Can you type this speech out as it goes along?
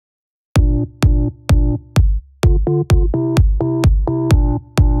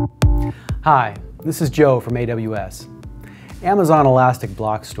Hi, this is Joe from AWS. Amazon Elastic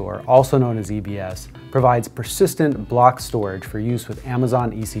Block Store, also known as EBS, provides persistent block storage for use with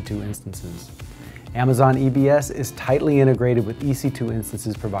Amazon EC2 instances. Amazon EBS is tightly integrated with EC2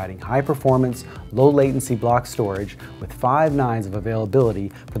 instances, providing high-performance, low-latency block storage with 5 nines of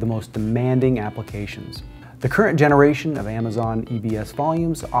availability for the most demanding applications. The current generation of Amazon EBS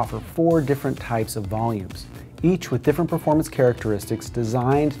volumes offer 4 different types of volumes, each with different performance characteristics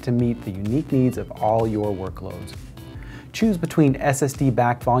designed to meet the unique needs of all your workloads. Choose between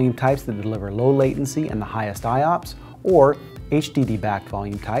SSD-backed volume types that deliver low latency and the highest IOPS, or HDD-backed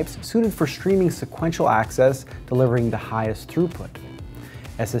volume types suited for streaming sequential access, delivering the highest throughput.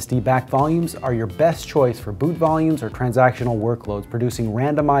 SSD-backed volumes are your best choice for boot volumes or transactional workloads, producing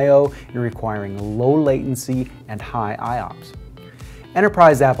random I/O and requiring low latency and high IOPS.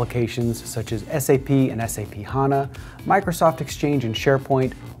 Enterprise applications such as SAP and SAP HANA, Microsoft Exchange and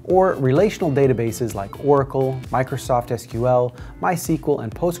SharePoint, or relational databases like Oracle, Microsoft SQL, MySQL,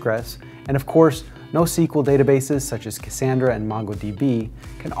 and Postgres, and of course, NoSQL databases such as Cassandra and MongoDB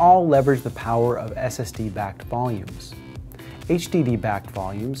can all leverage the power of SSD-backed volumes. HDD-backed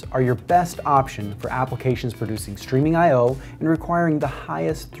volumes are your best option for applications producing streaming I/O and requiring the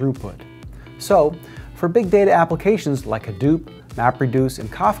highest throughput. So, for big data applications like Hadoop, MapReduce, and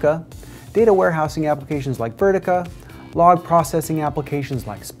Kafka, data warehousing applications like Vertica, log processing applications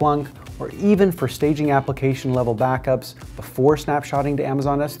like Splunk, or even for staging application-level backups before snapshotting to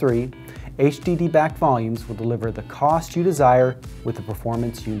Amazon S3, HDD-backed volumes will deliver the cost you desire with the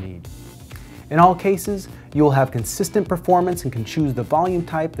performance you need. In all cases, you will have consistent performance and can choose the volume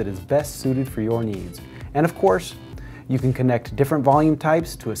type that is best suited for your needs. And of course, you can connect different volume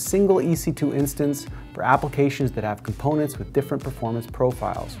types to a single EC2 instance for applications that have components with different performance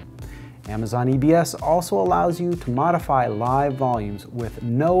profiles. Amazon EBS also allows you to modify live volumes with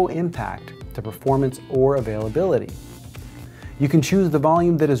no impact to performance or availability. You can choose the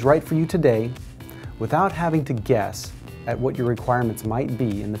volume that is right for you today without having to guess at what your requirements might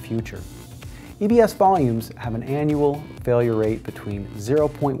be in the future. EBS volumes have an annual failure rate between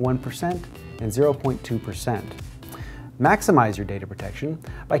 0.1% and 0.2%. Maximize your data protection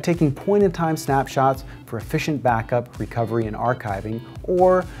by taking point-in-time snapshots for efficient backup, recovery, and archiving,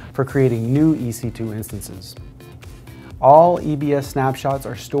 or for creating new EC2 instances. All EBS snapshots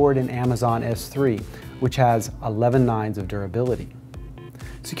are stored in Amazon S3, which has 11 nines of durability.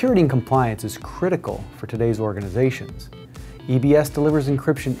 Security and compliance is critical for today's organizations. EBS delivers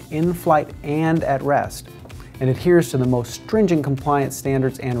encryption in flight and at rest, and adheres to the most stringent compliance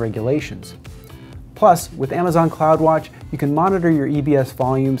standards and regulations. Plus, with Amazon CloudWatch, you can monitor your EBS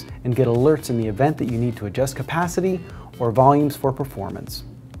volumes and get alerts in the event that you need to adjust capacity or volumes for performance.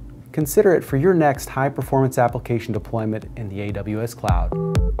 Consider it for your next high-performance application deployment in the AWS cloud.